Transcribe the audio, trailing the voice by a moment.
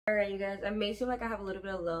Alright, you guys, I may seem like I have a little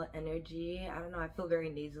bit of low energy. I don't know, I feel very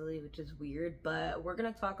nasally, which is weird, but we're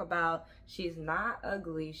gonna talk about she's not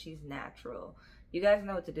ugly, she's natural. You guys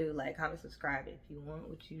know what to do, like, comment, subscribe if you want,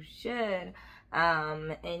 which you should.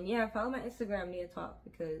 And yeah, follow my Instagram, Nia Talk,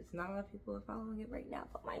 because not a lot of people are following it right now,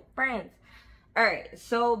 but my friends. Alright,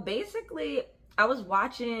 so basically, I was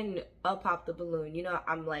watching Pop the Balloon. You know,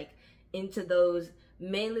 I'm like into those,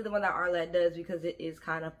 mainly the one that Arlette does because it is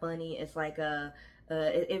kind of funny. It's like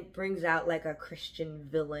it brings out like a Christian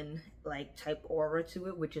villain like type aura to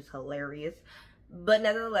it, which is hilarious. But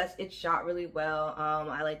nevertheless, it's shot really well.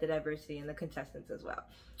 I like the diversity in the contestants as well.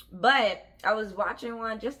 But I was watching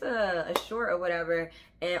one, just a short or whatever,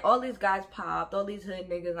 and all these guys popped, all these hood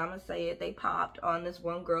niggas, I'm gonna say it, they popped on this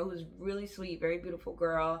one girl who's really sweet, very beautiful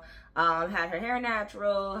girl. Had her hair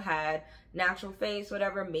natural, had natural face,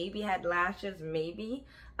 whatever, maybe had lashes, maybe.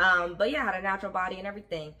 But yeah, had a natural body and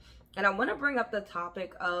everything. And I want to bring up the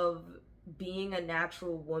topic of being a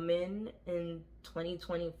natural woman in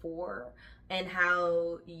 2024 and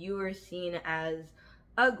how you are seen as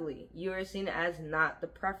ugly. You are seen as not the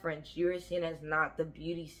preference. You are seen as not the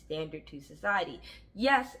beauty standard to society.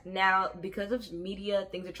 Yes, now because of media,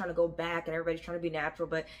 things are trying to go back and everybody's trying to be natural,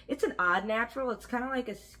 but it's an odd natural. It's kind of like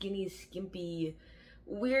a skinny, skimpy,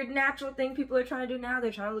 weird natural thing people are trying to do now.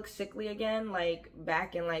 They're trying to look sickly again, like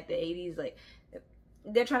back in like the 80s, like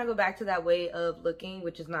they're trying to go back to that way of looking,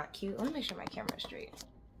 which is not cute. Let me make sure my camera's straight.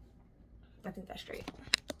 I think that's straight.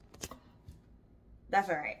 That's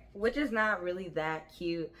all right. Which is not really that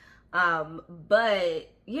cute. But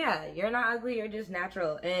yeah, you're not ugly, you're just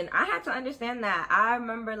natural. And I had to understand that. I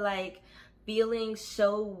remember like feeling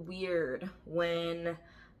so weird when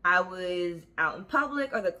I was out in public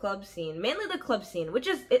or the club scene, mainly the club scene, which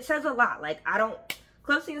is, it says a lot. Like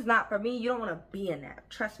club scene is not for me. You don't want to be in that.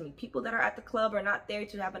 Trust me. People that are at the club are not there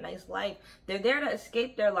to have a nice life. They're there to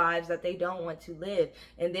escape their lives that they don't want to live.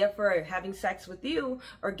 And therefore, having sex with you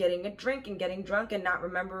or getting a drink and getting drunk and not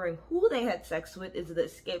remembering who they had sex with is the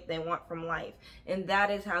escape they want from life. And that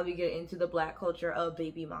is how we get into the black culture of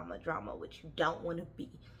baby mama drama, which you don't want to be.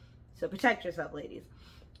 So protect yourself, ladies.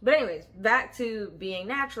 But anyways, back to being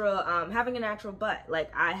natural, having a natural butt.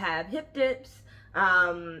 Like, I have hip dips.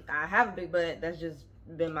 I have a big butt. That's just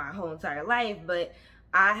been my whole entire life, but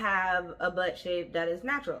I have a butt shape that is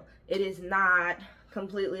natural. It is not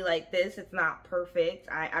completely like this. It's not perfect.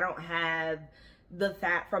 I don't have the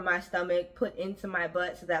fat from my stomach put into my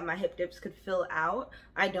butt so that my hip dips could fill out.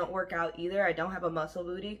 I don't work out either. I don't have a muscle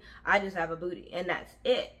booty. I just have a booty, and that's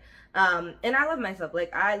it. And I love myself.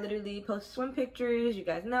 Like, I literally post swim pictures. You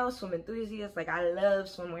guys know, swim enthusiast. Like, I love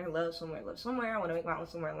swimwear, love swimwear, love swimwear. I want to make my own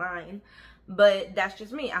swimwear line. But that's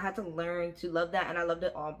just me. I had to learn to love that, and I loved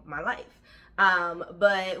it all my life.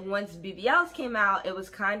 But once BBLs came out, it was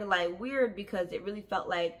kind of like weird because it really felt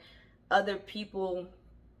like other people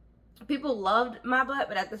loved my butt,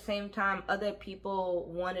 but at the same time, other people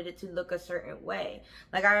wanted it to look a certain way.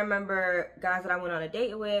 Like, I remember guys that I went on a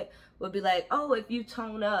date with would be like, oh, if you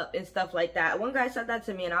tone up and stuff like that. One guy said that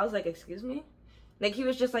to me, and I was like, excuse me? Like, he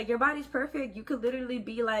was just like, your body's perfect. You could literally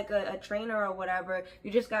be like a trainer or whatever.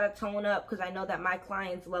 You just gotta tone up, because I know that my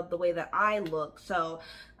clients love the way that I look. So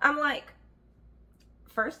I'm like,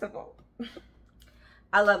 first of all,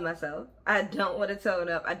 I love myself. I don't want to tone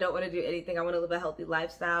up. I don't want to do anything. I want to live a healthy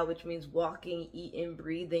lifestyle, which means walking, eating,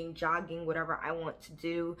 breathing, jogging, whatever I want to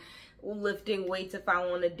do, lifting weights if I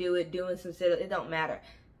want to do it, doing some sit-ups. It don't matter.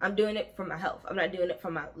 I'm doing it for my health. I'm not doing it for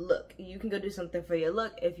my look. You can go do something for your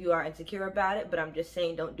look if you are insecure about it, but I'm just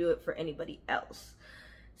saying don't do it for anybody else.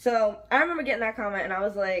 So I remember getting that comment, and I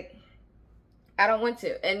was like, I don't want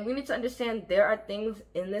to. And we need to understand there are things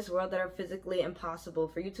in this world that are physically impossible.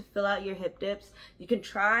 For you to fill out your hip dips, you can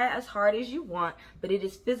try as hard as you want, but it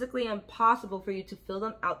is physically impossible for you to fill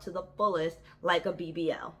them out to the fullest like a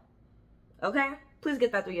BBL. Okay? Please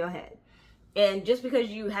get that through your head. And just because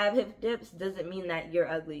you have hip dips doesn't mean that you're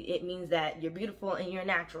ugly. It means that you're beautiful and you're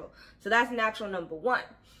natural. So that's natural number one.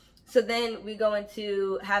 So then we go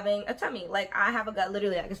into having a tummy. Like, I have a gut,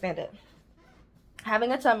 literally, I can stand it.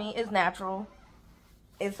 Having a tummy is natural.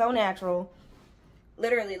 It's so natural.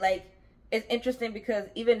 Literally, like, it's interesting because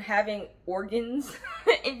even having organs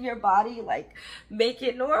in your body, like, make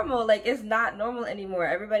it normal. Like, it's not normal anymore.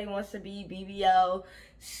 Everybody wants to be BBL,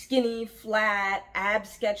 skinny, flat,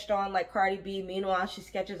 abs sketched on like Cardi B. Meanwhile, she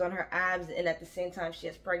sketches on her abs, and at the same time, she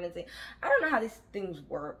has pregnancy. I don't know how these things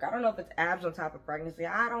work. I don't know if it's abs on top of pregnancy.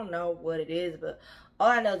 I don't know what it is, but all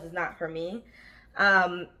I know is it's not for me.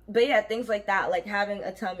 But yeah, things like that, like having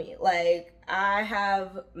a tummy. Like, I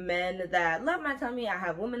have men that love my tummy, I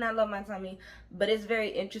have women that love my tummy, but it's very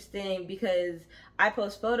interesting because I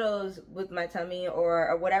post photos with my tummy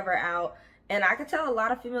or whatever out, and I could tell a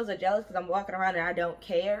lot of females are jealous because I'm walking around and I don't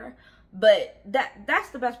care. But that's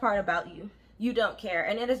the best part about you. You don't care.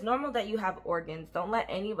 And it is normal that you have organs. Don't let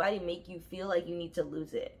anybody make you feel like you need to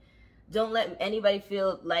lose it. Don't let anybody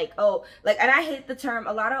feel like, oh, like, and I hate the term,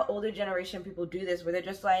 a lot of older generation people do this where they're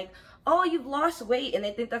just like, oh, you've lost weight, and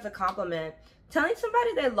they think that's a compliment. Telling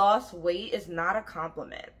somebody they lost weight is not a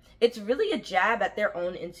compliment. It's really a jab at their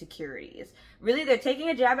own insecurities. Really, they're taking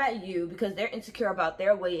a jab at you because they're insecure about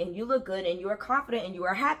their weight, and you look good, and you are confident, and you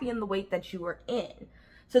are happy in the weight that you are in.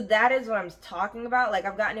 So that is what I'm talking about. Like,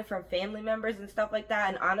 I've gotten it from family members and stuff like that,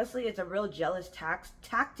 and honestly, it's a real jealous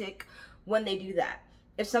tactic when they do that.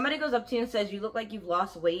 If somebody goes up to you and says, you look like you've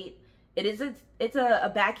lost weight, it's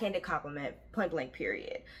a backhanded compliment, point blank,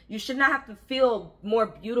 period. You should not have to feel more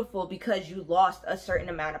beautiful because you lost a certain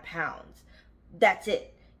amount of pounds. That's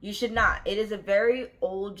it. You should not. It is a very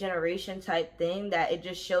old generation type thing that it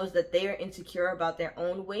just shows that they are insecure about their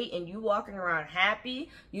own weight, and you walking around happy,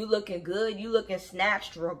 you looking good, you looking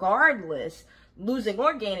snatched regardless, losing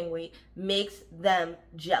or gaining weight makes them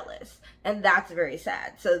jealous, and that's very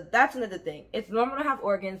sad. So that's another thing. It's normal to have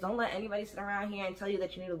organs. Don't let anybody sit around here and tell you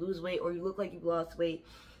that you need to lose weight or you look like you've lost weight,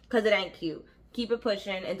 because it ain't cute. Keep it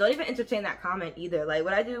pushing, and don't even entertain that comment either. Like,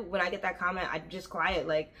 what I do when I get that comment, I just quiet.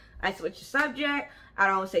 Like, I switch the subject. I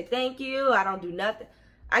don't say thank you. I don't do nothing.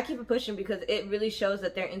 I keep it pushing because it really shows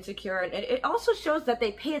that they're insecure, and it also shows that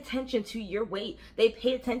they pay attention to your weight. They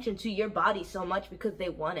pay attention to your body so much because they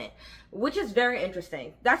want it, which is very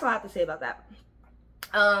interesting. That's all I have to say about that.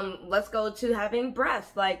 Let's go to having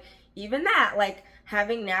breasts. Like, even that, like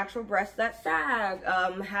having natural breasts that sag,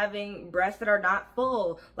 having breasts that are not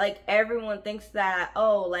full. Like, everyone thinks that,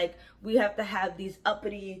 oh, like, we have to have these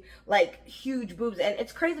uppity, like, huge boobs. And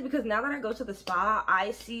it's crazy because now that I go to the spa,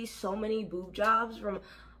 I see so many boob jobs from,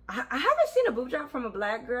 I haven't seen a boob job from a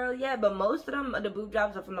black girl yet, but most of them, the boob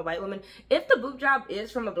jobs are from the white women. If the boob job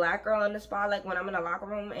is from a black girl in the spa, like when I'm in the locker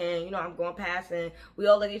room and, you know, I'm going past and we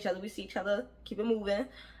all look at each other, we see each other, keep it moving.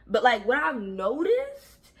 But, like, what I've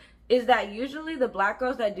noticed is that usually the black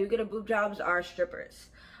girls that do get a boob jobs are strippers.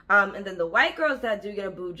 And then the white girls that do get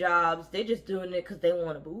a boob jobs, they just doing it because they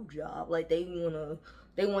want a boob job. Like, they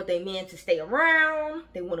want their man to stay around.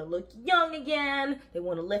 They want to look young again. They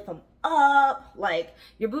want to lift them up. Like,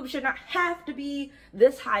 your boobs should not have to be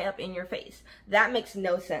this high up in your face. That makes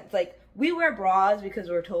no sense. Like, we wear bras because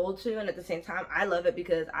we're told to, and at the same time, I love it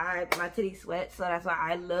because my titties sweat, so that's why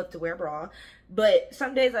I love to wear a bra. But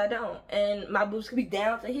some days I don't, and my boobs could be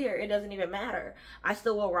down to here. It doesn't even matter. I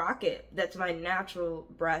still will rock it. That's my natural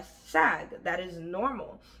breast sag. That is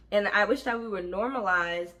normal. And I wish that we would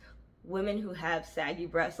normalize women who have saggy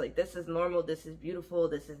breasts. Like, this is normal, this is beautiful,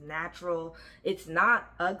 this is natural. It's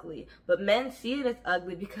not ugly, but men see it as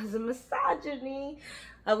ugly because of misogyny.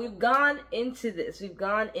 We've gone into this. The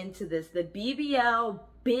BBL,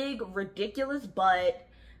 big, ridiculous butt,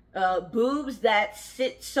 boobs that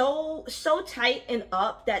sit so tight and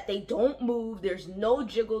up that they don't move. There's no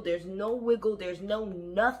jiggle, there's no wiggle, there's no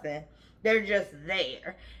nothing. They're just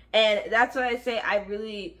there. And that's why I say I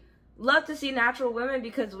really love to see natural women,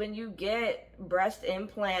 because when you get breast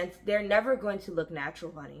implants, they're never going to look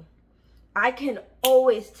natural, honey. I can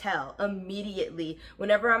always tell immediately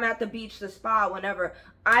whenever I'm at the beach, the spa, whenever,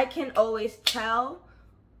 I can always tell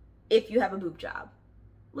if you have a boob job.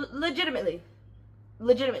 Legitimately.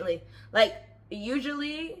 Like,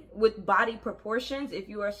 usually with body proportions, if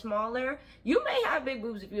you are smaller, you may have big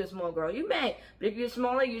boobs if you're a small girl. You may, but if you're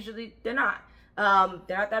smaller, usually they're not.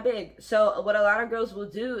 They're not that big. So what a lot of girls will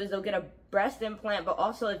do is they'll get a breast implant, but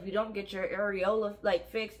also if you don't get your areola like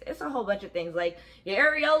fixed, it's a whole bunch of things. Like, your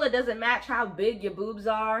areola doesn't match how big your boobs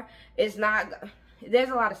are. It's not, there's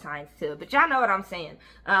a lot of science to it, but y'all know what I'm saying.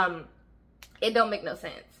 It don't make no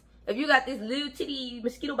sense. If you got these little titty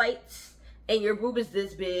mosquito bites and your boob is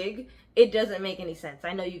this big, it doesn't make any sense.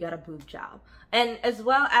 I know you got a boob job. And as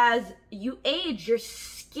well as you age, your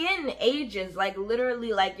skin ages, like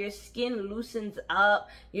literally, like your skin loosens up,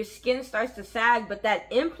 your skin starts to sag, but that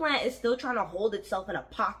implant is still trying to hold itself in a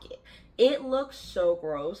pocket. It looks so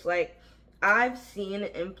gross. Like, I've seen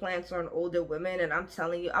implants on older women, and I'm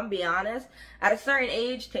telling you, I'm being honest, at a certain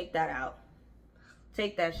age, take that out.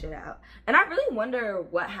 Take that shit out. And I really wonder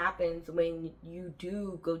what happens when you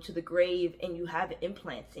do go to the grave and you have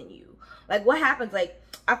implants in you. Like, what happens? Like,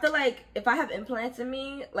 I feel like if I have implants in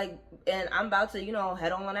me, like, and I'm about to, you know,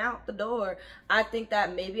 head on out the door, I think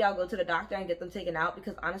that maybe I'll go to the doctor and get them taken out,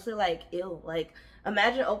 because honestly, like, ew. Like,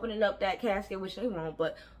 imagine opening up that casket, which they won't,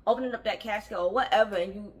 but opening up that casket or whatever,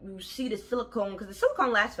 and you see the silicone, because the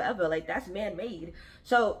silicone lasts forever. Like, that's man-made.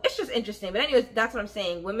 So it's just interesting. But anyways, that's what I'm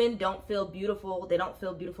saying. Women don't feel beautiful. They don't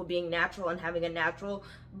feel beautiful being natural and having a natural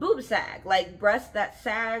boob sag. Like, breasts that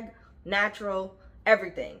sag, natural,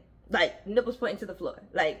 everything. Like, nipples pointing to the floor.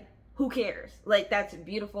 Like, who cares? Like, that's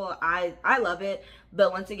beautiful. I love it.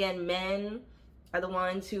 But once again, men are the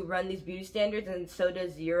ones who run these beauty standards, and so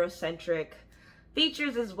does Eurocentric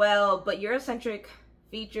features as well. But Eurocentric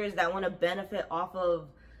features that want to benefit off of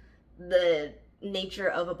the nature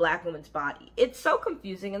of a black woman's body. It's so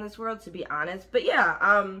confusing in this world, to be honest. But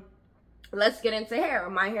yeah, let's get into hair.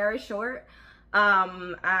 My hair is short.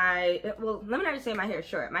 Well, let me not say my hair is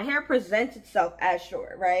short. My hair presents itself as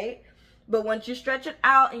short, right? But once you stretch it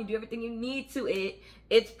out and you do everything you need to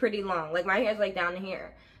it's pretty long. Like, my hair is like down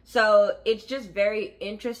here. So it's just very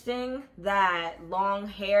interesting that long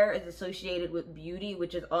hair is associated with beauty,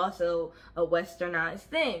 which is also a westernized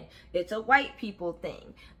thing. It's a white people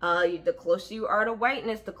thing. The closer you are to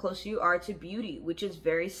whiteness, the closer you are to beauty, which is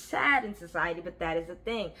very sad in society, but that is a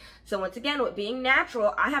thing. So once again, with being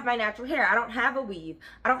natural, I have my natural hair. I don't have a weave.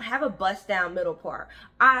 I don't have a bust down middle part.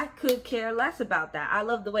 I could care less about that. I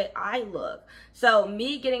love the way I look. So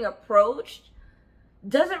me getting approached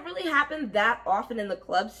doesn't really happen that often in the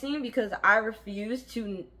club scene, because I refuse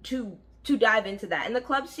to dive into that. In the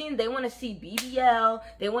club scene, they want to see BBL,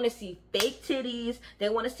 they want to see fake titties, they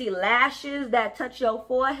want to see lashes that touch your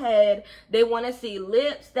forehead, they want to see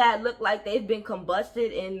lips that look like they've been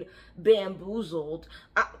combusted and bamboozled.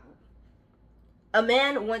 A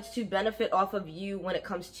man wants to benefit off of you when it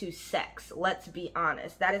comes to sex. Let's be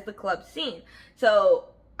honest. That is the club scene. So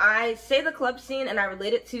I say the club scene and I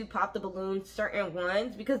relate it to Pop the Balloon, certain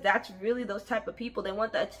ones, because that's really those type of people. They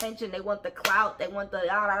want the attention, they want the clout, they want the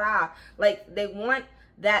la. Like, they want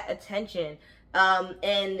that attention.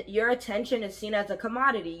 And your attention is seen as a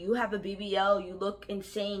commodity. You have a BBL, you look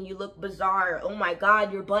insane, you look bizarre. Oh my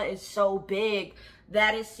God, your butt is so big.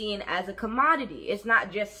 That is seen as a commodity. It's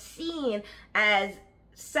not just seen as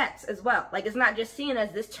sex as well. Like, it's not just seen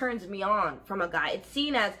as this turns me on from a guy. It's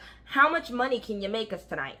seen as, how much money can you make us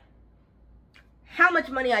tonight? How much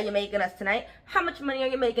money are you making us tonight? How much money are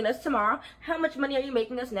you making us tomorrow? How much money are you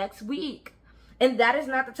making us next week? And that is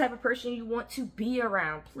not the type of person you want to be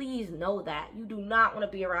around. Please know that. You do not want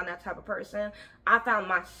to be around that type of person. I found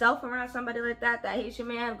myself around somebody like that. That Haitian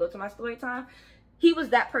man, go to my story time. He was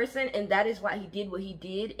that person, and that is why he did what he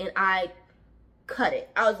did, and I cut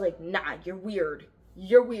it. I was like, nah, you're weird.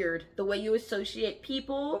 You're weird. The way you associate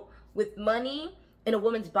people with money in a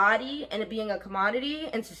woman's body and it being a commodity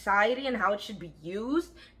in society and how it should be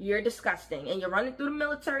used, you're disgusting. And you're running through the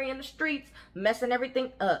military and the streets, messing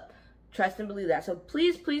everything up. Trust and believe that. So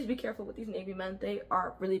please, please be careful with these Navy men. They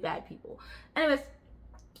are really bad people. Anyways,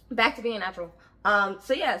 back to being natural.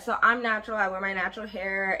 So yeah, so I'm natural. I wear my natural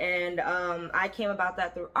hair, and I came about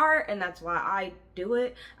that through art, and that's why I do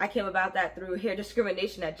it. I came about that through hair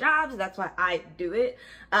discrimination at jobs. That's why I do it.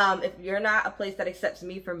 If you're not a place that accepts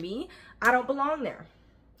me for me, I don't belong there.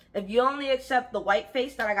 If you only accept the white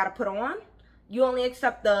face that I gotta put on, you only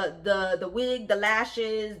accept the wig, the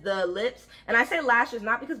lashes, the lips. And I say lashes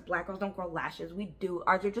not because black girls don't grow lashes. We do.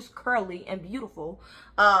 Ours are just curly and beautiful.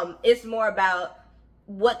 It's more about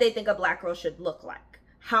what they think a black girl should look like,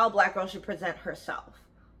 how a black girl should present herself.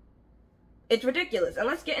 It's ridiculous. And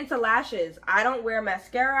let's get into lashes. I don't wear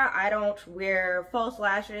mascara. I don't wear false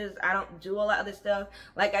lashes. I don't do all that other stuff.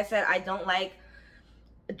 Like I said, I don't like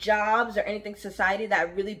jobs or anything society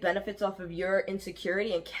that really benefits off of your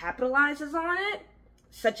insecurity and capitalizes on it,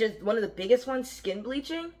 such as one of the biggest ones, skin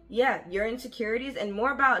bleaching. Yeah, your insecurities, and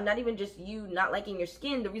more about not even just you not liking your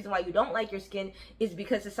skin. The reason why you don't like your skin is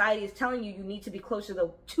because society is telling you you need to be closer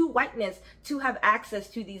to whiteness to have access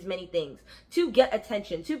to these many things, to get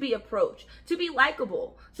attention, to be approached, to be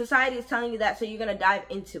likable. Society is telling you that, so you're gonna dive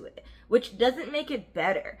into it, which doesn't make it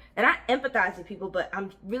better. And I empathize with people, but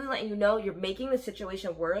I'm really letting you know you're making the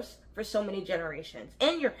situation worse for so many generations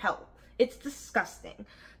and your health. It's disgusting.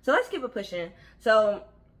 So let's keep it pushing. So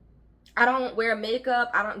I don't wear makeup.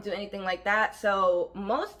 I don't do anything like that. So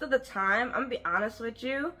most of the time, I'm gonna be honest with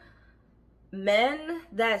you, men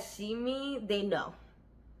that see me, they know.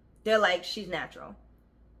 They're like, she's natural.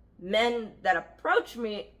 Men that approach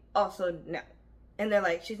me also know. And they're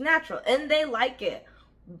like, she's natural. And they like it.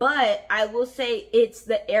 But I will say it's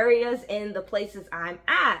the areas and the places I'm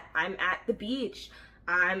at. I'm at the beach.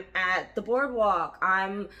 I'm at the boardwalk.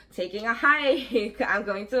 I'm taking a hike. I'm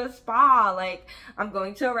going to a spa. Like, I'm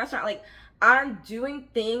going to a restaurant. Like, I'm doing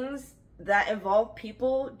things that involve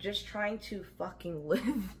people just trying to fucking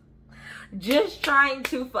live. Just trying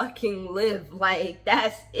to fucking live. Like,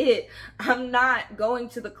 that's it. I'm not going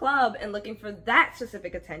to the club and looking for that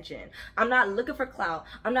specific attention. I'm not looking for clout.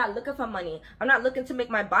 I'm not looking for money. I'm not looking to make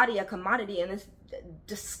my body a commodity in this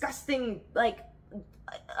disgusting, like,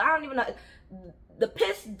 I don't even know. The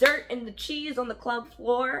piss, dirt, and the cheese on the club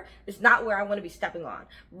floor is not where I want to be stepping on.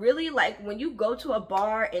 Really, like, when you go to a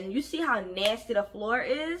bar and you see how nasty the floor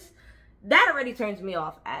is, that already turns me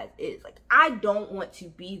off as is. Like, I don't want to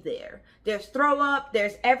be there. There's throw up,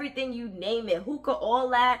 there's everything, you name it, hookah, all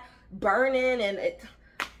that, burning, and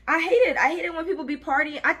I hate it. I hate it when people be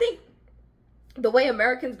partying. I think the way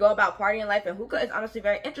Americans go about partying life and hookah is honestly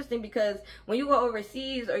very interesting, because when you go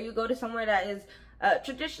overseas or you go to somewhere that is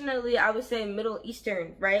traditionally, I would say, Middle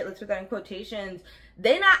Eastern, right? Let's put that in quotations.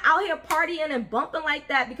 They're not out here partying and bumping like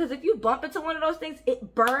that, because if you bump into one of those things,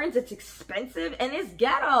 it burns, it's expensive, and it's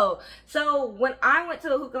ghetto. So when I went to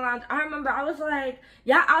the hookah lounge, I remember I was like,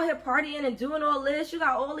 y'all out here partying and doing all this. You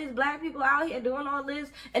got all these black people out here doing all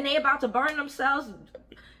this, and they about to burn themselves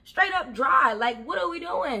straight up dry. Like, what are we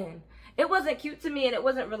doing? It wasn't cute to me, and it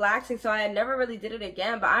wasn't relaxing, so I never really did it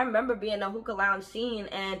again. But I remember being in a hookah lounge scene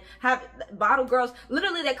and have bottle girls,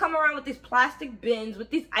 literally, they come around with these plastic bins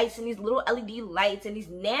with these ice and these little LED lights and these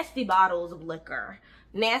nasty bottles of liquor.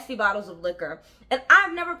 Nasty bottles of liquor. And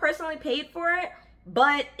I've never personally paid for it,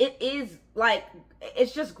 but it is, like,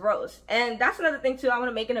 it's just gross. And that's another thing, too, I want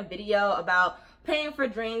to make in a video about paying for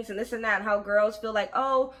drinks and this and that, and how girls feel like,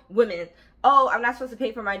 oh, women, oh, I'm not supposed to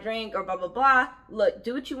pay for my drink, or blah, blah, blah. Look,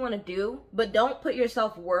 do what you want to do, but don't put your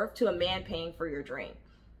self-worth to a man paying for your drink.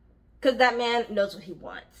 Because that man knows what he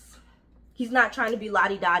wants. He's not trying to be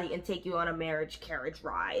lottie-dottie and take you on a marriage carriage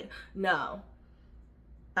ride. No.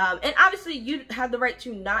 And obviously, you have the right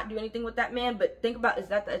to not do anything with that man, but think about, is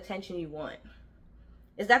that the attention you want?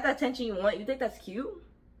 Is that the attention you want? You think that's cute?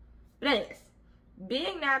 But anyways,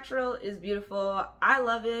 being natural is beautiful. I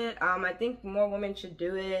love it. I think more women should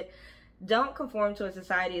do it. Don't conform to what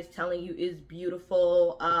society is telling you is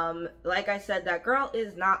beautiful. Like I said, that girl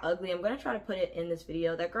is not ugly. I'm going to try to put it in this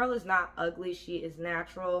video. That girl is not ugly. She is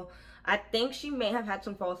natural. I think she may have had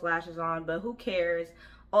some false lashes on, but who cares?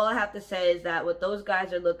 All I have to say is that what those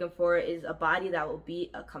guys are looking for is a body that will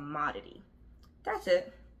be a commodity. That's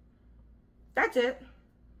it. That's it.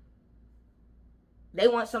 They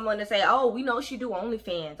want someone to say, oh, we know she do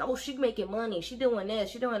OnlyFans. Oh, she making money. She doing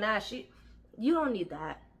this. She doing that. You don't need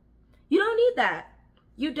that. You don't need that.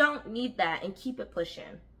 You don't need that. And keep it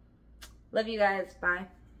pushing. Love you guys. Bye.